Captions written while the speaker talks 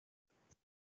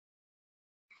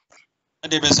My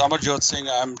name is Amarjot Singh.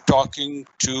 I'm talking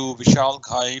to Vishal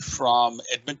Ghai from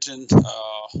Edmonton,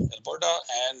 Alberta,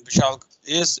 and Vishal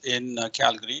is in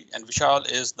Calgary. And Vishal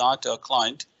is not a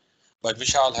client, but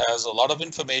Vishal has a lot of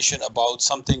information about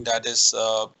something that is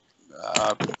uh,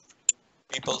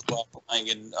 people who are applying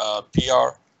in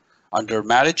PR under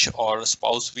marriage or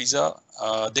spouse visa.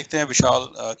 देखते हैं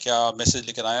विशाल क्या message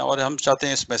लेकर आए हैं और हम चाहते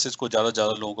हैं इस मैसेज को ज़्यादा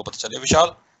ज़्यादा लोगों को पता चले. विशाल,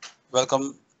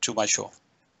 welcome to my show.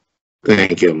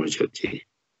 Thank you Amarjot जी.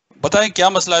 बताएं क्या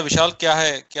मसला है विशाल, क्या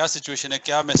है, क्या सिचुएशन है,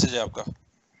 क्या मैसेज है आपका?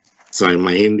 Sorry,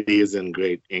 my Hindi isn't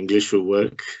great. English will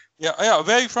work. Yeah.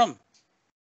 Where are you from?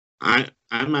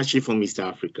 I'm actually from East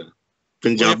Africa,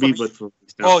 Punjabi, but from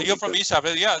East Africa. Oh, you're from East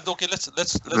Africa. Yeah. Okay. Let's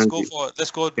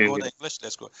go the English.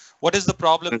 Let's go. What is the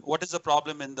problem? What is the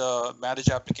problem in the marriage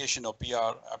application or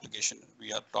PR application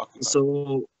we are talking about?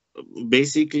 So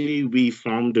basically, we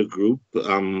formed a group,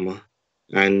 and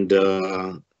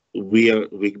we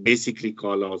basically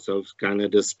call ourselves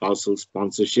Canada Spousal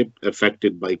Sponsorship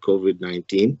Affected by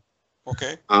COVID-19.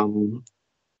 Okay.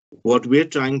 What we're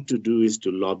trying to do is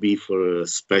to lobby for a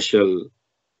special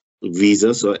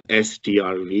visa, so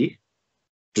STRV,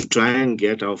 to try and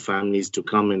get our families to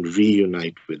come and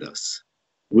reunite with us.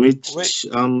 Wait a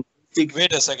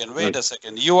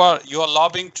second. You are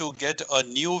lobbying to get a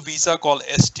new visa called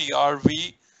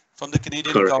STRV from the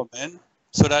Canadian government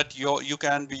so that you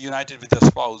can be united with your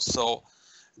spouse. So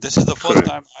this is the first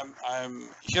time I'm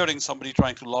hearing somebody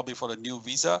trying to lobby for a new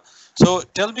visa. So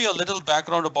tell me a little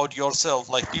background about yourself,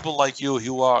 like people like you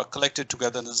who are collected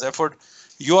together in this effort.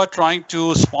 You are trying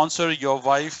to sponsor your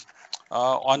wife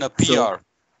on a PR.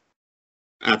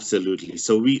 Absolutely.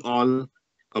 So we all,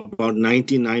 about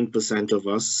 99% of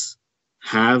us,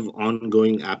 have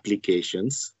ongoing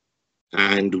applications,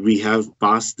 and we have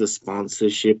passed the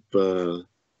sponsorship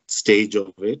stage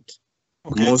of it.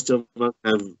 Okay. Most of us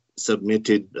have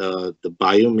submitted the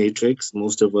biometrics.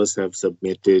 Most of us have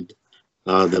submitted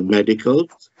the medical.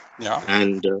 Yeah.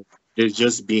 And there's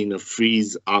just been a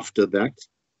freeze after that,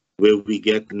 where we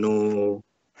get no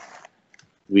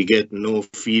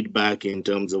feedback in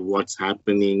terms of what's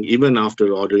happening, even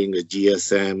after ordering a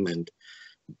GSM and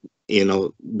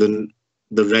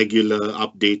the regular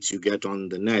updates you get on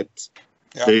the net.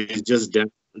 Yeah.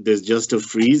 There's just a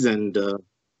freeze, and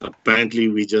apparently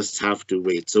we just have to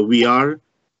wait. So we are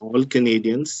all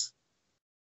Canadians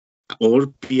or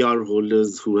PR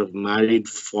holders who have married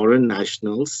foreign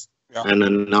nationals and are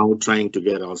now trying to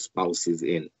get our spouses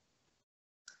in.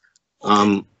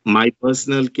 Okay. My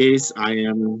personal case,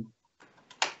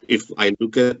 if I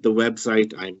look at the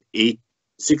website, I'm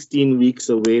 16 weeks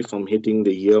away from hitting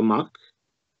the year mark.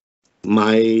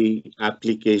 My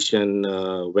application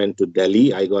went to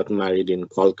Delhi. I got married in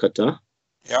Kolkata.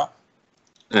 Yeah.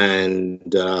 And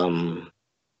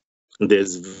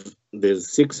there's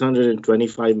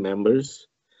 625 members,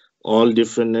 all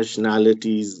different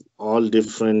nationalities, all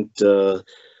different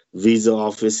visa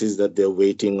offices that they're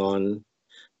waiting on.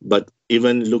 But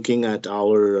even looking at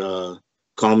our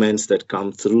comments that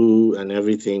come through and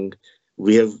everything,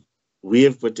 we have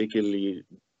particularly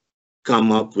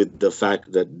come up with the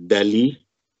fact that Delhi,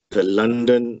 the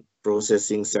London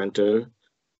Processing Center,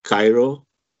 Cairo,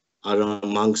 are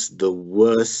amongst the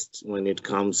worst when it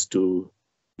comes to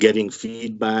getting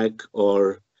feedback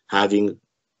or having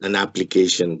an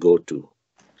application go to.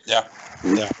 Yeah.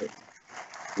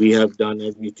 We have done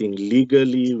everything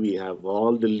legally. We have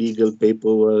all the legal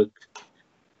paperwork.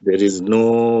 There's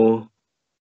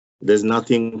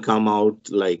nothing come out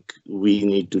like we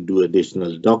need to do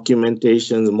additional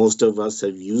documentation. Most of us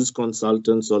have used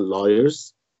consultants or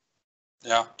lawyers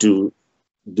to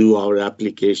do our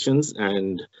applications,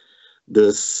 and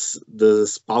the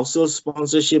spousal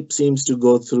sponsorship seems to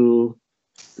go through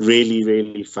really,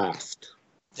 really fast.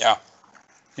 Yeah.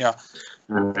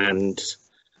 And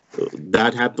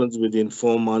that happens within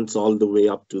 4 months, all the way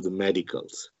up to the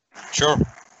medicals. Sure.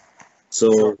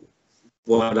 So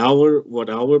what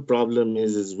our problem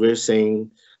is we're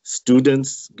saying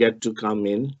students get to come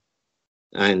in,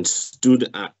 and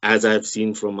as I've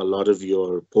seen from a lot of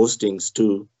your postings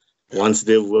too, once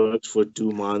they've worked for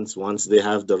 2 months, once they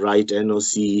have the right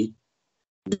NOC,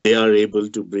 they are able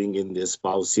to bring in their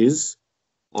spouses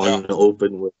on an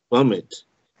open work permit.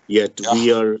 Yet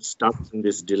we are stuck in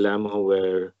this dilemma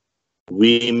where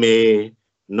we may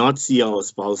not see our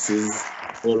spouses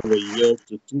for a year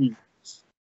to 2 years.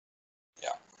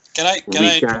 Yeah. Can I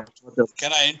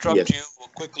interrupt you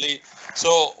quickly?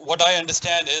 So what I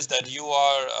understand is that you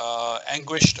are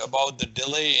anguished about the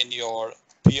delay in your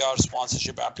PR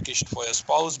sponsorship application for your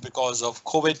spouse because of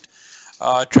COVID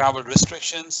travel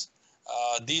restrictions.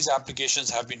 these applications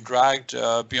have been dragged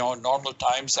beyond normal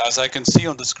times, as I can see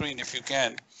on the screen, if you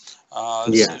can. So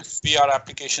Yes, PR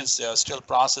applications, they are still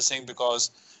processing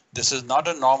because this is not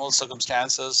a normal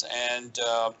circumstances, and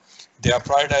they are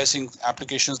prioritizing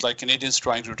applications like Canadians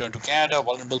trying to return to Canada,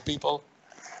 vulnerable people,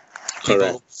 people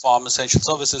correct. who perform essential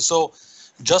services. So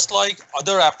just like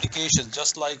other applications,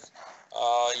 just like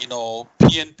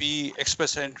PNP,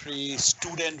 express entry,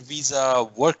 student visa,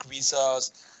 work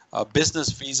visas,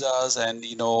 business visas, and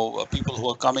people who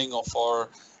are coming for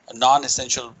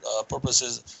non-essential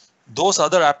purposes, those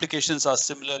other applications are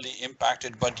similarly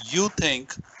impacted. But you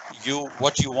think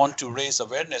what you want to raise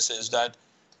awareness is that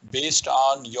based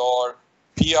on your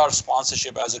PR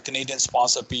sponsorship as a Canadian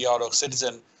sponsor, PR or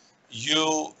citizen,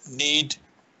 you need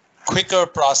quicker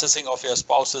processing of your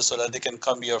spouses so that they can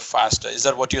come here faster. Is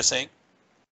that what you're saying?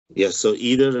 Yes, so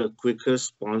either a quicker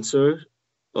sponsor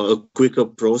or a quicker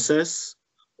process,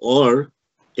 or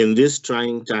in this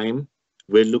trying time,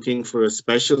 we're looking for a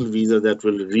special visa that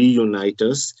will reunite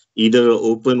us, either an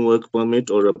open work permit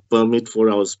or a permit for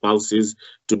our spouses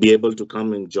to be able to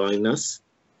come and join us.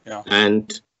 Yeah.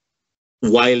 And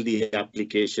while the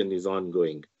application is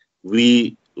ongoing,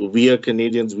 we are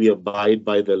Canadians, we abide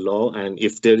by the law, and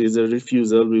if there is a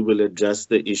refusal, we will address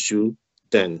the issue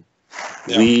then.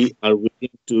 Yeah. We are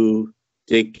willing to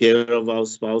take care of our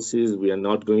spouses. We are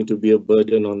not going to be a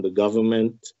burden on the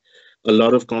government. A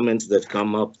lot of comments that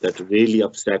come up that really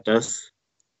upset us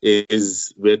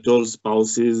is we're told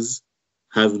spouses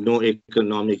have no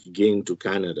economic gain to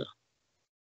Canada,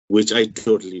 which I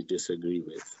totally disagree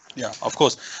with. Yeah, of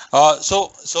course.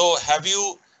 So have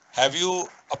you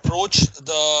approached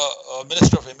the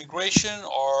Minister of Immigration,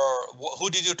 or who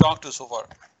did you talk to so far?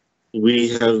 We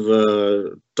have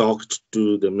talked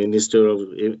to the Minister of,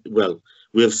 well,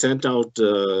 we have sent out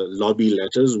lobby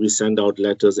letters. We send out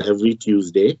letters every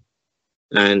Tuesday.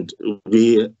 And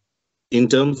we, in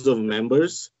terms of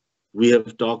members, we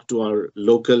have talked to our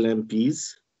local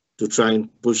MPs to try and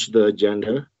push the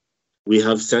agenda. We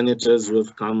have senators who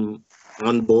have come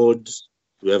on board.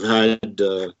 We have had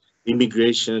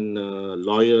immigration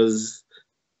lawyers,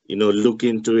 look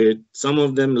into it. Some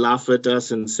of them laugh at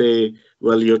us and say,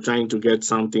 well, you're trying to get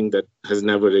something that has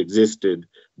never existed.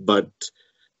 But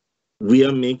we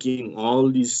are making all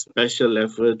these special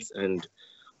efforts and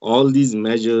all these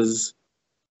measures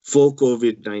for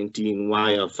COVID-19.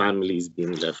 Why are families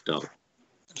being left out?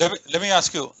 Let me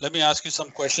ask you some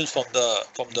questions from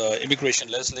the immigration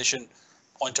legislation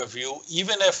point of view.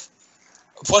 Even if,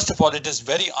 first of all, it is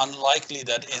very unlikely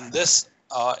that in this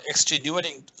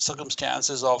extenuating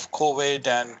circumstances of COVID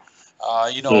and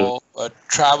Mm,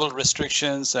 travel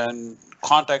restrictions and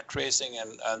contact tracing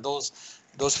and those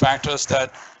factors,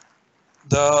 that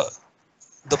the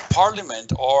the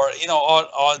parliament, or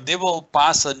they will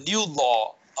pass a new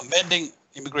law amending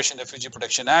Immigration Refugee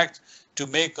Protection Act to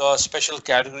make a special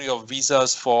category of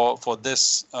visas for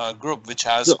this group, which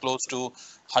has so, close to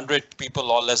 100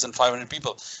 people or less than 500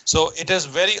 people. So it is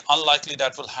very unlikely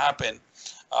that will happen.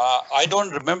 I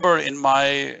don't remember in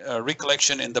my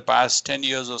recollection in the past 10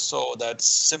 years or so that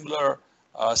similar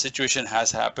situation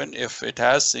has happened. If it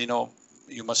has,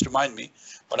 you must remind me.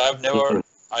 But mhm,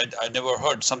 I never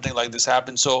heard something like this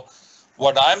happen. So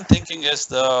what I'm thinking is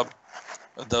the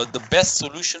best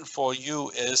solution for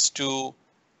you is to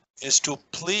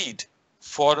plead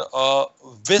for a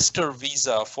visitor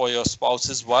visa for your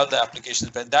spouses while the application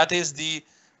is pending. That is the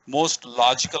most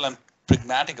logical and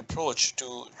pragmatic approach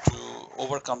to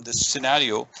overcome this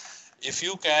scenario. If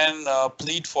you can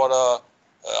plead for a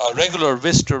regular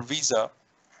visitor visa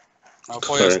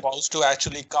for your correct, spouse to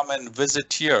actually come and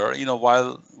visit here,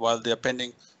 while they're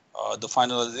pending the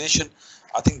finalization,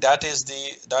 I think that is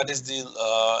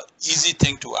the easy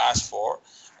thing to ask for,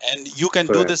 and you can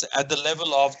do correct, this at the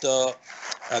level of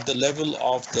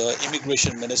the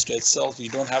immigration minister itself. You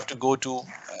don't have to go to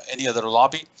any other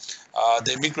lobby.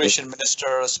 The mm, immigration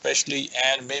minister, especially,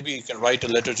 and maybe you can write a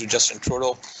letter to Justin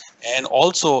Trudeau, and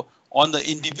also on an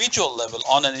individual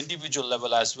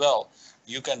level as well,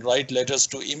 you can write letters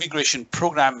to immigration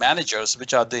program managers,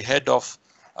 which are the head of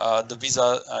the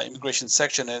visa immigration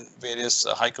section in various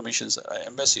high commissions,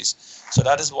 embassies. So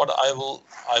that is what I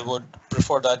would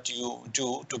prefer that you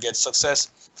do to get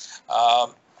success.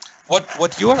 Um,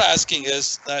 what you are asking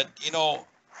is that,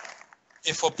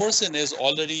 if a person is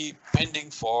already pending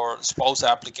for spouse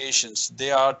applications, they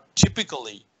are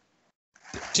typically,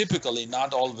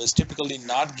 not always, typically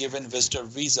not given visitor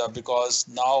visa, because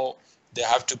now they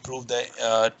have to prove the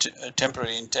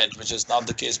temporary intent, which is not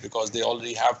the case because they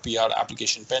already have PR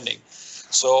application pending.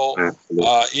 So,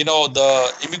 Absolutely.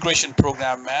 the immigration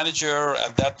program manager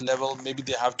at that level, maybe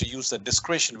they have to use the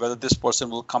discretion whether this person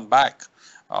will come back,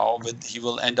 he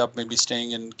will end up maybe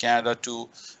staying in Canada till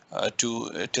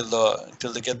they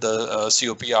get the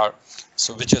COPR.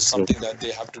 So, which is something that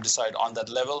they have to decide on that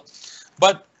level.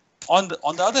 But on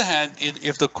the other hand,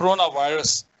 if the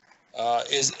coronavirus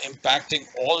is impacting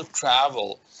all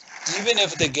travel, even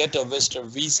if they get a visitor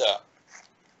visa,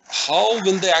 how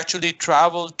will they actually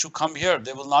travel to come here?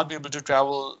 They will not be able to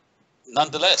travel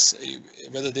nonetheless,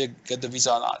 whether they get the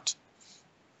visa or not.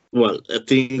 Well,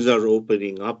 things are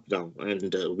opening up now,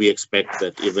 and we expect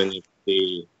that even if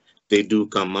they do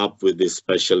come up with this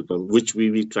special, which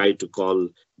we try to call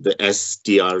the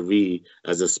STRV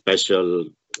as a special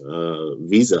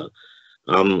visa.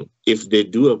 If they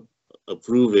do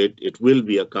approve it, it will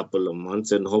be a couple of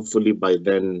months, and hopefully by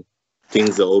then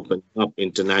things are opening up.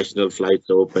 International flights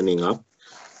are opening up.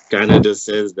 Canada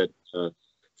says that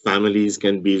families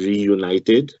can be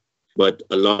reunited, but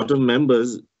a lot of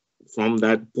members from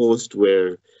that post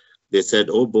where they said,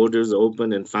 "Oh, borders are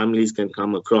open and families can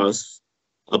come across."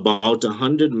 About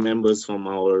 100 members from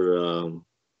our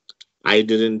I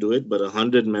didn't do it, but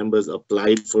 100 members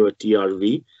applied for a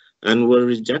TRV and were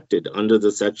rejected under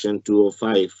the Section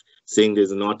 205, saying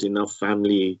there's not enough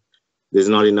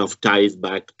ties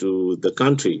back to the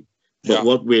country. But Yeah.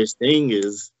 what we're saying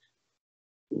is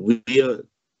we are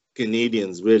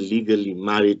Canadians, we're legally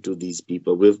married to these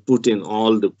people. We've put in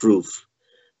all the proof.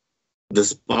 The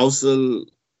spousal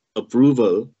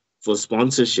approval for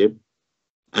sponsorship,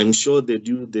 I'm sure they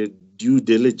do their due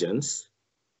diligence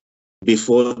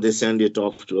before they send it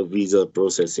off to a visa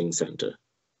processing center.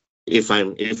 If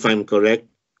I'm correct,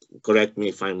 correct me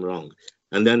if I'm wrong.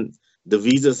 And then the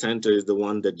visa center is the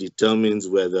one that determines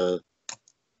whether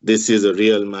this is a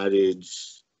real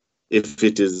marriage, if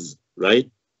it is right,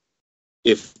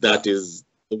 if Yeah. that is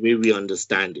the way we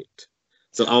understand it.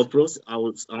 So Yeah.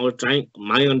 our trying,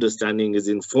 my understanding is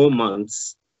in 4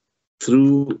 months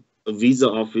through a visa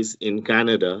office in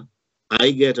Canada, I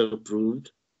get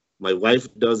approved. My wife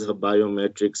does her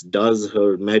biometrics, does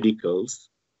her medicals.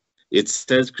 It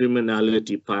says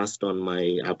criminality passed on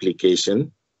my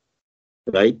application,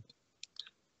 right?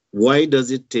 Why does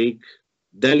it take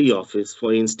Delhi office,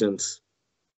 for instance,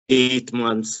 8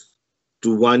 months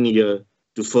to 1 year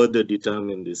to further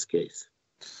determine this case?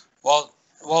 Well,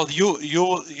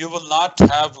 you will not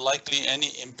have likely any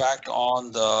impact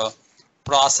on the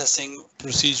processing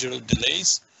procedural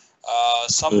delays.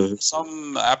 Mm,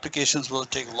 Some applications will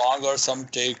take longer, some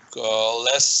take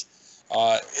less.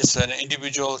 It's an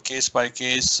individual case by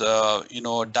case,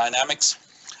 dynamics.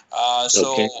 Uh,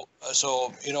 okay.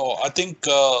 so I think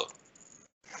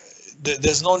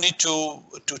there's no need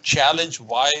to challenge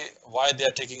why they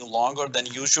are taking longer than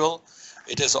usual.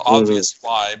 It is Hmm. obvious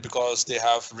why, because they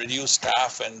have reduced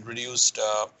staff and reduced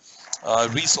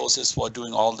resources for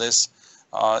doing all this.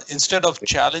 Instead of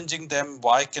challenging them,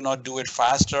 why cannot do it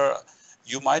faster?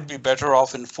 You might be better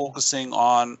off in focusing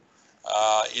on,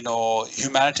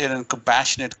 humanitarian and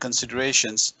compassionate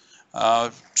considerations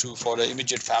for the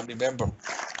immediate family member.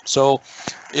 So,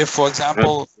 if, for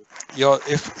example,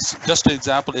 if just an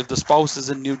example, if the spouse is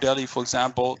in New Delhi, for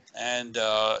example, and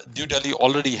New Delhi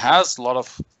already has a lot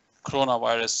of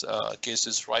coronavirus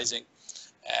cases rising,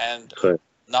 and Correct.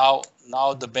 now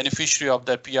the beneficiary of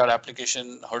that PR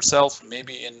application herself may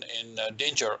be in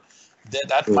danger,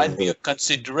 that might be Hmm. a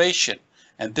consideration.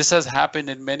 And this has happened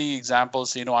in many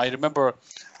examples. I remember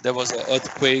there was an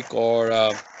earthquake, or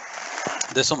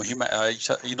there's some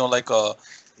like a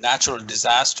natural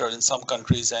disaster in some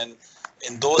countries, and Correct.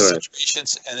 in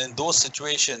those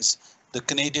situations, the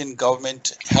Canadian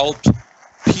government helped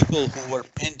people who were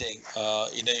pending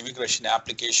immigration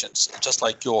applications, just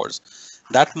like yours.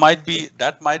 That might be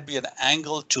an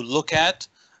angle to look at.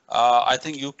 I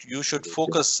think you should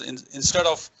focus instead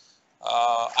of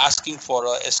asking for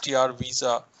a STR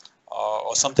visa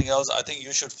or something else. I think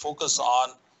you should focus on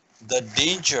the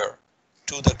danger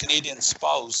to the Canadian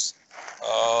spouse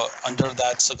under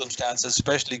that circumstance,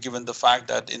 especially given the fact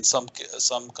that in some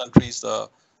countries the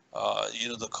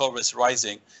curve is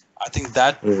rising. I think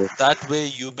Mhm. that way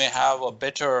you may have a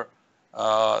better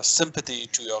sympathy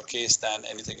to your case than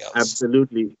anything else.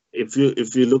 Absolutely. If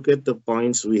you look at the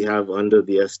points we have under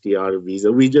the STR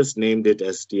visa, we just named it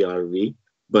STRV,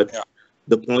 but Yeah.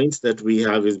 the points that we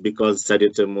have is because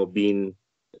Senator Mobeen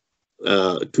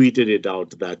tweeted it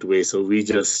out that way. So we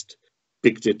just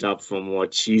picked it up from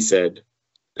what she said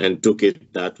and took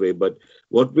it that way. But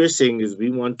what we're saying is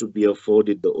we want to be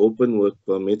afforded the open work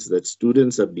permits that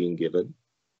students are being given,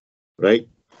 right?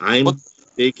 But I'm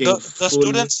taking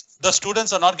full. The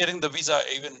students are not getting the visa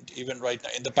even right now.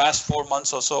 In the past 4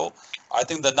 months or so, I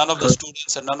think that none of the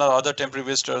students and none of the other temporary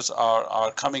visitors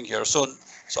are coming here. So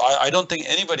I don't think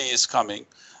anybody is coming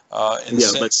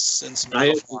Yeah, but since middle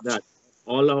prior of to March. that,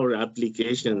 all our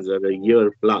applications are a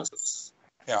year plus.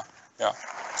 Yeah, yeah.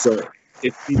 So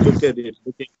if we look at it,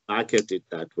 looking back at it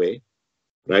that way,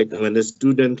 right? When a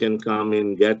student can come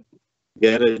in, get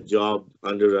a job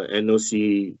under a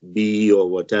NOC B or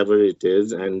whatever it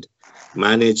is, and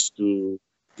manage to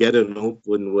get an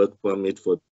open work permit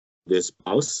for their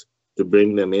spouse to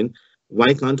bring them in,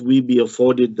 why can't we be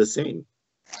afforded the same?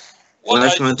 Well,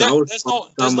 Why can't our spouse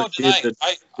there's come no and pay denying. the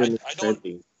tuition I and don't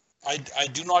everything? I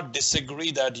do not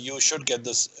disagree that you should get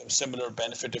this similar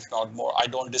benefit, if not more. I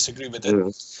don't disagree with it.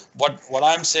 Mm, What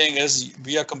I'm saying is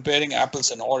we are comparing apples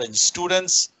and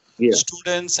oranges. yeah.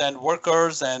 Students and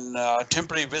workers and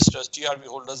temporary visitors, TRV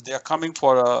holders, they are coming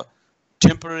for a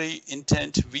temporary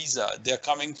intent visa. They are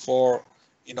coming for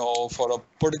for a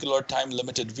particular time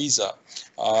limited visa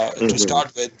to Hmm.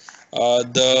 start with.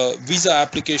 The visa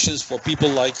applications for people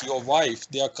like your wife,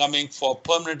 they are coming for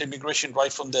permanent immigration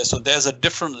right from there. So there's a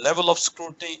different level of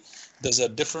scrutiny. There's a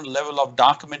different level of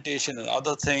documentation and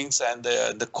other things, and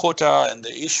the quota and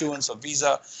the issuance of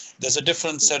visa. There's a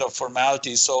different set of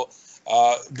formalities. So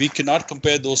we cannot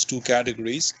compare those two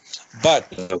categories. But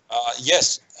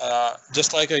yes,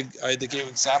 just like I gave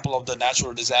example of the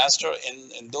natural disaster,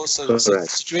 in those Correct.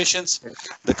 situations,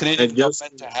 the And Canadian just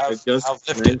government and just have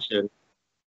to lifted.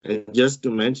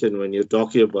 mention, when you're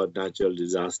talking about natural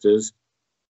disasters,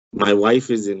 my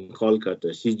wife is in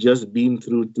Kolkata. She's just been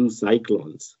through two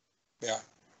cyclones, Yeah,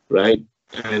 right?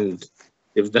 And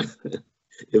if that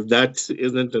if that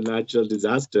isn't a natural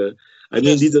disaster, I it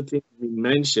mean, is. these are things we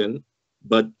mention,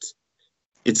 but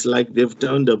it's like they've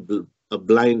turned a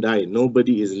blind eye.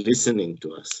 Nobody is listening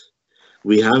to us.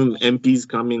 We have MPs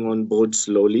coming on board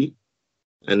slowly,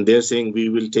 and they're saying we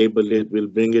will table it, we'll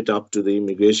bring it up to the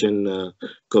immigration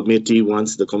committee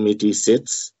once the committee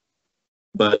sits.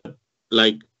 But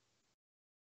like,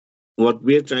 what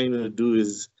we're trying to do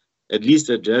is at least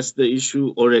address the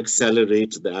issue or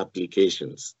accelerate the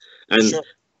applications. And Sure.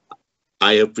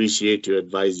 I appreciate your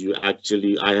advice. You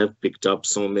actually, I have picked up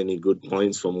so many good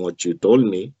points from what you told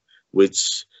me,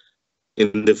 which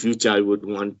in the future I would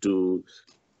want to,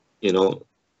 you know,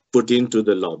 put into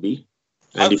the lobby.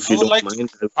 And if I you would don't like to. mind,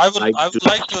 I would like I to would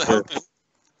like to hear. help you.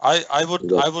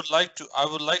 Go. I would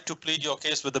like to plead your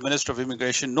case with the Minister of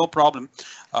Immigration. No problem.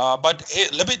 But hey,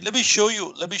 let me show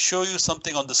you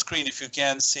something on the screen if you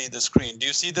can see the screen. Do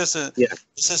you see this? Yeah,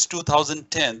 This is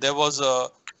 2010. There was a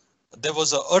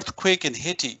earthquake in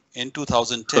Haiti in correct,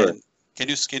 2010. Can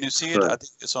you see it? I correct.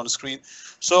 think it's on the screen.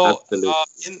 So Absolutely.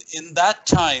 in that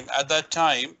time, at that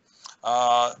time,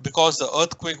 because the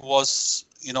earthquake was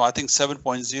I think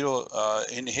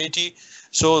 7.0 in Haiti.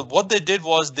 So what they did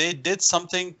was they did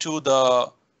something to the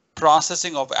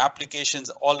processing of applications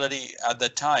already at the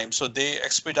time. So they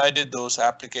expedited those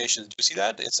applications. Do you see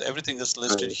that? It's everything is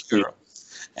listed I see. here,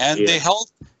 and Yeah,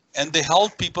 they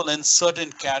help people in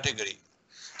certain category.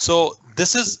 So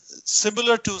this is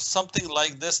similar to something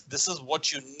like this. This is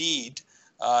what you need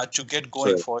to get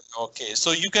going correct. for your case.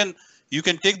 So you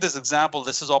can take this example.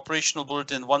 This is operational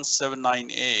bulletin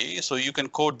 179A. So you can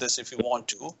code this if you want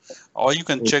to, or you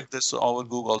can Mm, check this over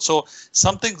Google. So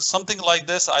something like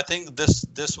this. I think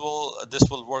this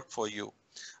will work for you.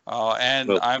 And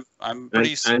okay. I'm And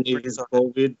pretty is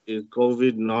certain.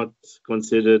 COVID not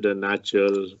considered a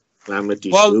natural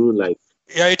calamity Well, too? Like,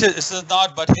 yeah, it is. It's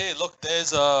not. But hey, look,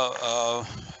 there's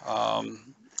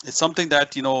it's something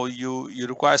that you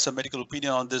require some medical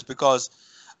opinion on this, because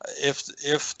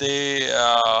if they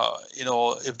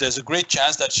if there's a great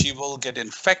chance that she will get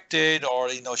infected, or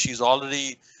she's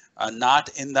already not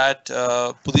in that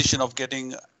position of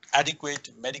getting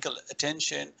adequate medical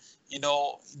attention,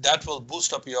 that will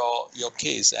boost up your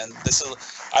case. And this is,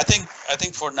 I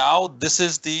think for now, this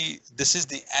is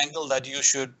the angle that you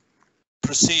should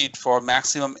proceed for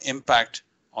maximum impact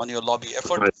on your lobby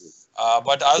effort.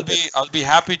 But I'll be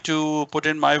happy to put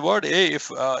in my word,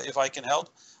 if I can help.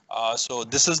 So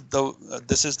this is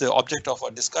the object of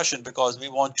our discussion, because we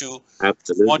want to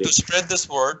absolutely. spread this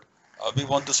word. We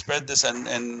want to spread this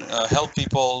and help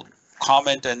people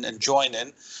comment and join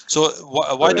in. So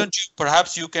why Correct. don't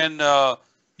perhaps you can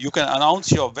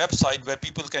announce your website where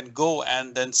people can go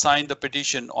and then sign the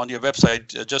petition on your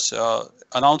website. Just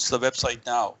announce the website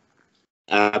now.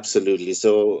 Absolutely.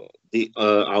 So the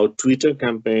our Twitter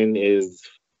campaign is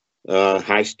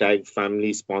hashtag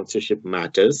Family Sponsorship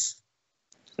Matters,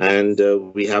 and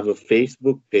we have a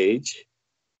Facebook page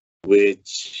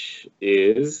which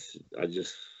is, I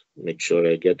just make sure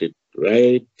I get it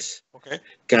right? Okay.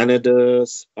 Canada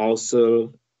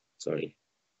spousal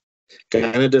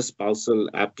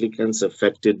applicants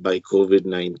affected by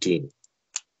COVID-19.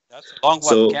 That's a long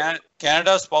one. So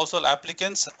Canada spousal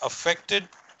applicants affected.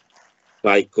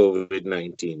 by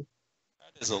COVID-19,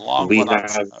 That is a long we one.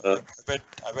 have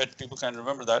I bet people can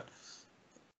remember that.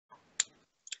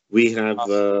 we have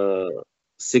Uh,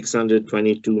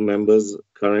 622 members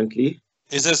currently.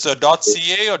 is this a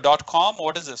 .ca or .com?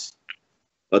 What is this?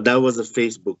 That was a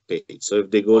Facebook page. So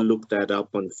if they go Oh, look that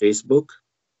up on Facebook,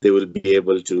 they will be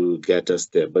able to get us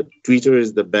there. But Twitter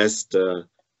is the best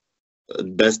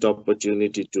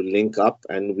opportunity to link up,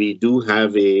 and we do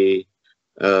have a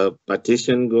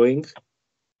petition going,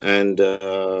 and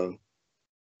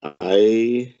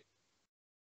I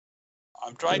I'm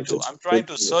I'll trying to just I'm trying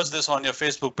to search this on your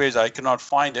Facebook page. I cannot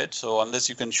find it. So unless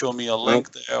you can show me a uh,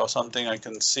 link there or something, I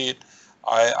can see it.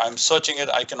 I'm searching it.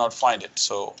 I cannot find it.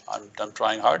 So I'm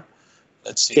trying hard.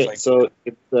 Let's see if okay. I can. So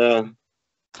it's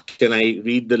can I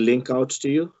read the link out to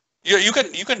you? You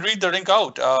can read the link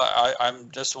out. I'm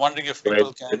just wondering if Right.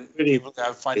 people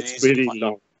can find it It's easy to pretty find.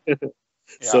 long. Yeah.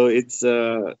 So it's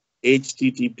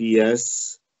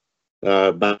HTTPS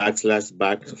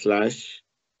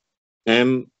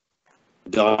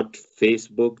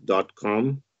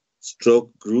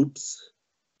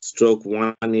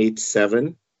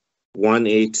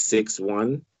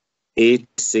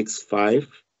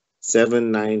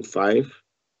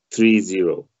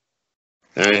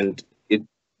And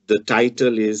the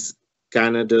title is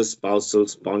Canada's spousal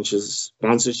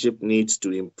sponsorship needs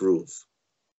to improve.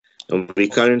 And we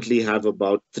Okay. currently have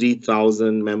about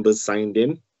 3,000 members signed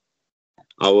in.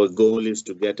 Our goal is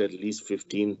to get at least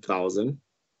 15,000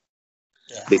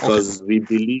 Yeah. Okay. because we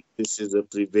believe this is a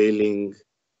prevailing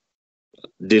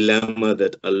dilemma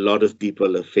that a lot of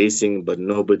people are facing, but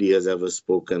nobody has ever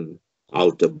spoken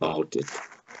out about it.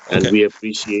 And Okay. we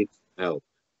appreciate help.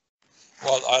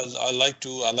 Well, I like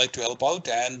to help out,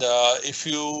 and if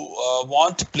you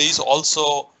want, please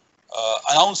also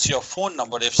announce your phone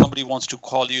number. If somebody wants to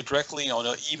call you directly or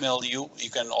email you, you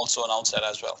can also announce that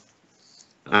as well.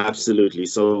 Absolutely.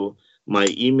 So my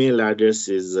email address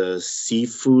is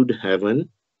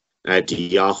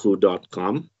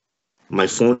seafoodheaven@yahoo.com. My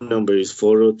phone number is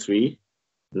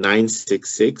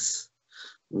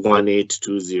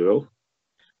 403-966-1820.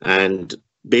 And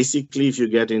basically, if you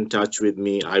get in touch with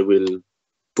me, I will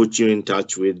put you in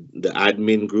touch with the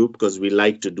admin group because we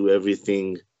like to do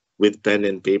everything with pen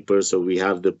and paper. So we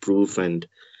have the proof, and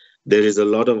there is a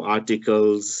lot of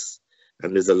articles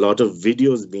and there's a lot of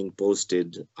videos being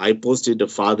posted. I posted a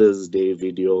Father's Day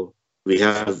video. We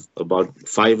have about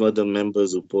 5 other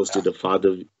members who Yeah. posted a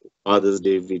Father's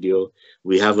Day video.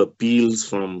 We have appeals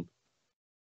from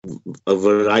a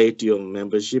variety of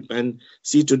membership. And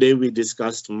see, today we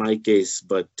discussed my case,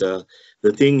 but the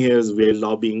thing here is we're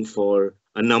lobbying for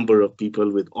a number of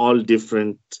people with all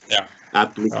different Yeah.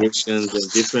 applications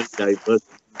and different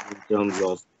diversities in terms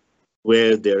of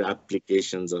where their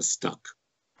applications are stuck.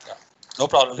 Yeah. No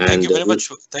problem. Thank And you very much.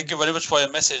 Thank you very much for your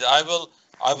message. I will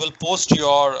post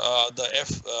your the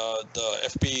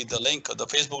FB the link, the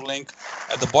Facebook link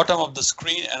at the bottom of the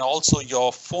screen, and also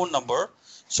your phone number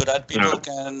so that people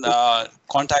can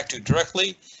contact you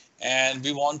directly. And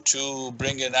we want to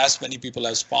bring in as many people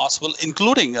as possible,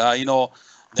 including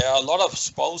there are a lot of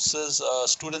spouses,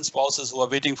 student spouses who are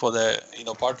waiting for their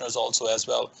partners also as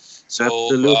well. So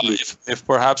absolutely, if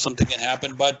perhaps something can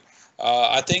happen, but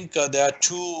I think there are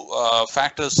two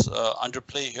factors under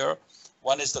play here.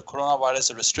 One is the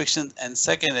coronavirus restrictions, and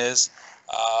second is,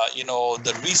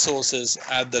 the resources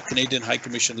at the Canadian High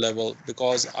Commission level.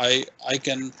 Because I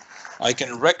can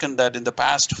reckon that in the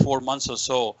past 4 months or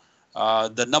so,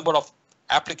 the number of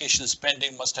applications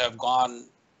pending must have gone,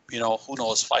 who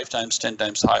knows, 5 times, 10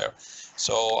 times higher.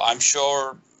 So I'm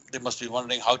sure they must be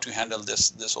wondering how to handle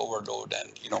this overload. And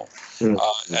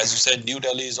as you said, New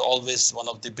Delhi is always one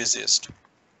of the busiest.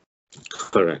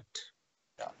 correct.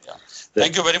 Yeah.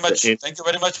 Thank you very much. The Thank you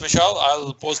very much, Vishal.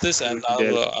 I'll post this, and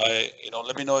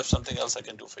let me know if something else I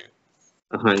can do for you.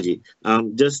 Hanji,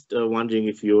 just wondering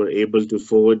if you were able to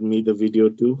forward me the video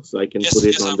too, so I can Yes, put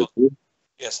it yes, I on the will. group.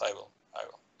 Yes, I will.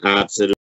 Absolutely.